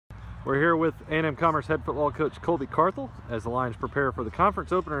We're here with A&M Commerce head football coach Colby Carthel as the Lions prepare for the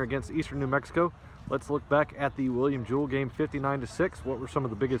conference opener against Eastern New Mexico. Let's look back at the William Jewell game, 59-6. What were some of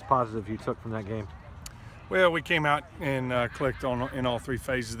the biggest positives you took from that game? Well, we came out and clicked in all three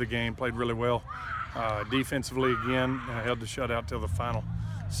phases of the game, played really well. Defensively, again, held the shutout till the final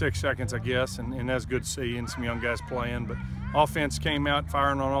 6 seconds, I guess, and that's good to see, and some young guys playing. But offense came out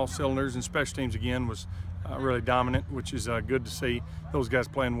firing on all cylinders, and special teams, again, was really dominant, which is good to see. Those guys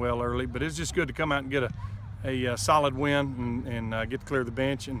playing well early, but it's just good to come out and get a solid win and get to clear the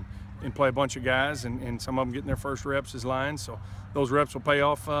bench and play a bunch of guys, and some of them getting their first reps as Lions. So those reps will pay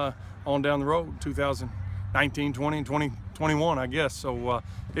off on down the road, 2019, 20, and 2021, I guess. So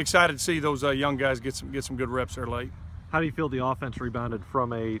excited to see those young guys get some good reps there late. How do you feel the offense rebounded from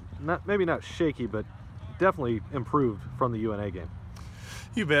maybe not shaky, but definitely improved from the UNA game?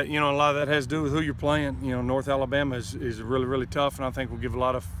 You bet. You know, a lot of that has to do with who you're playing. You know, North Alabama is really, really tough, and I think will give a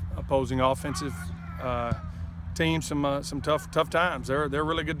lot of opposing offensive teams some tough times. They're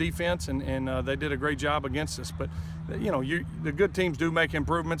really good defense, and they did a great job against us. But you know, the good teams do make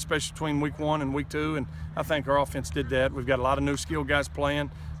improvements, especially between week 1 and week 2, and I think our offense did that. We've got a lot of new skill guys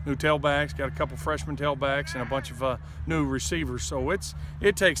playing, new tailbacks, got a couple freshman tailbacks, and a bunch of new receivers. So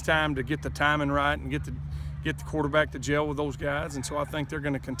it takes time to get the timing right and get the quarterback to gel with those guys, and so I think they're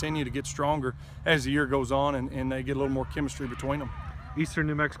going to continue to get stronger as the year goes on, and they get a little more chemistry between them. Eastern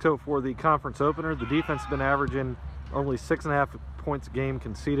New Mexico for the conference opener. The defense has been averaging only 6.5 points a game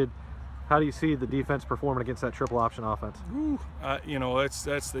conceded. How do you see the defense performing against that triple option offense? You know, that's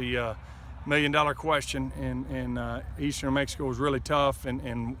the million-dollar question, and Eastern New Mexico is really tough,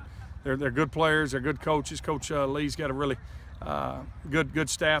 and they're good players, they're good coaches. Coach Lee's got a really good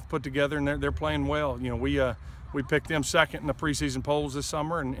staff put together, and they're playing well. You know, we picked them second in the preseason polls this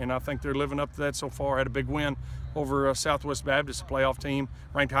summer, and I think they're living up to that so far. Had a big win over Southwest Baptist, a playoff team,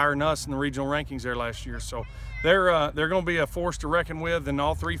 ranked higher than us in the regional rankings there last year. So they're going to be a force to reckon with in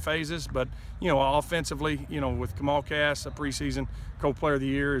all three phases. But you know, offensively, you know, with Kamal Cass, a preseason co-player of the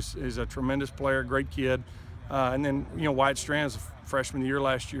year, is a tremendous player, great kid. And then, you know, Wyatt Strand's a freshman of the year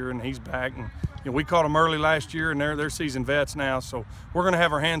last year, and he's back. And you know, we caught them early last year, and they're seasoned vets now. So we're going to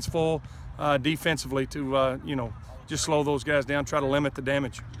have our hands full defensively to you know, just slow those guys down, try to limit the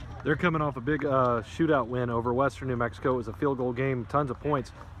damage. They're coming off a big shootout win over Western New Mexico. It was a field goal game, tons of points.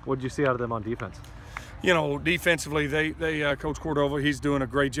 What did you see out of them on defense? You know, defensively, they Coach Cordova, he's doing a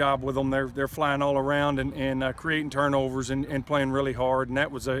great job with them. They're flying all around and creating turnovers and playing really hard. And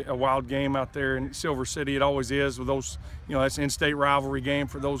that was a wild game out there in Silver City. It always is with those. You know, that's an in-state rivalry game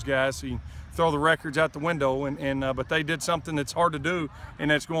for those guys. So you throw the records out the window, but they did something that's hard to do, and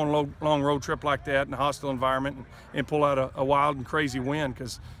that's go on a long road trip like that in a hostile environment and pull out a wild and crazy win,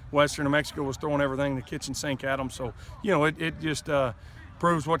 because Western New Mexico was throwing everything in the kitchen sink at them. So you know, it just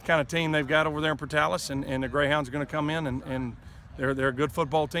proves what kind of team they've got over there in Portales, and the Greyhounds are going to come in, and they're a good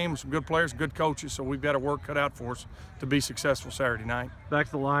football team, some good players, good coaches, so we've got our work cut out for us to be successful Saturday night. Back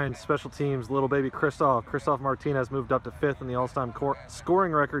to the Lions, special teams, little baby Christoph Martinez moved up to 5th in the all-time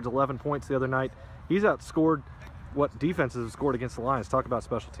scoring records, 11 points the other night. He's outscored what defenses have scored against the Lions. Talk about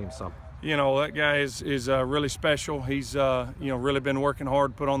special teams some. You know, that guy is really special. He's you know, really been working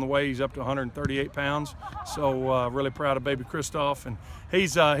hard, put on the weight. He's up to 138 pounds. So really proud of baby Christoph, and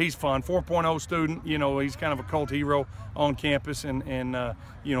he's fun. 4.0 student. You know, he's kind of a cult hero on campus, and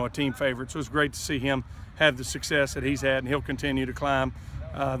you know, a team favorite. So it's great to see him have the success that he's had, and he'll continue to climb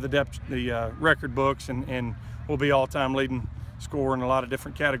the record books, and will be all-time leading scorer in a lot of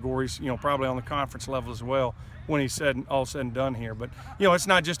different categories. You know, probably on the conference level as well, when he's all said and done here. But you know, it's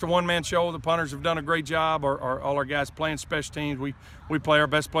not just a one-man show. The punters have done a great job. All our guys playing special teams. We play our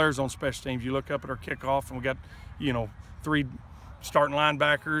best players on special teams. You look up at our kickoff, and we got, you know, 3 starting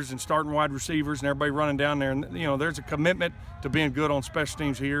linebackers and starting wide receivers, and everybody running down there. And you know, there's a commitment to being good on special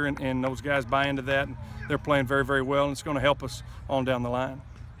teams here, and those guys buy into that, and they're playing very, very well, and it's going to help us on down the line.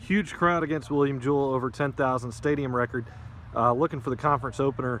 Huge crowd against William Jewell, over 10,000, stadium record. Looking for the conference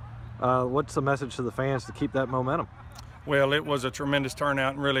opener. What's the message to the fans to keep that momentum? Well, it was a tremendous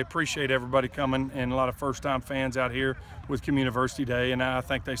turnout, and really appreciate everybody coming, and a lot of first-time fans out here with Communiversity Day, and I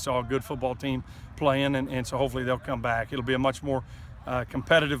think they saw a good football team playing, and so hopefully they'll come back. It'll be a much more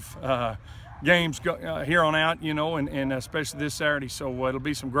competitive games here on out, you know, and especially this Saturday. So it'll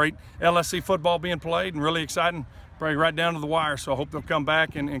be some great LSC football being played, and really exciting, probably right down to the wire. So I hope they'll come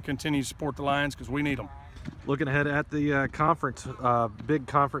back and continue to support the Lions, because we need them. Looking ahead at the conference, big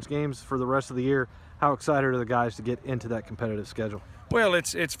conference games for the rest of the year, how excited are the guys to get into that competitive schedule? Well,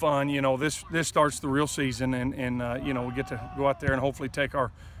 it's fun. You know, this starts the real season, and you know, we get to go out there and hopefully take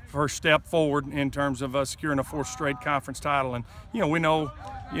our first step forward in terms of securing a 4th straight conference title. And we know,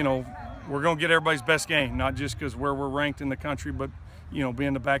 we're going to get everybody's best game, not just because where we're ranked in the country, but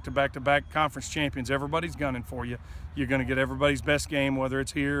being the back-to-back conference champions, everybody's gunning for you. You're going to get everybody's best game, whether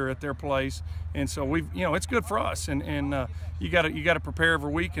it's here or at their place. And so it's good for us. And you got to prepare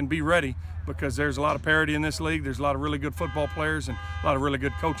every week and be ready, because there's a lot of parity in this league. There's a lot of really good football players and a lot of really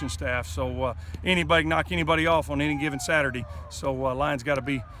good coaching staff. So anybody can knock anybody off on any given Saturday. So Lions got to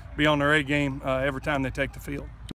be on their A game every time they take the field.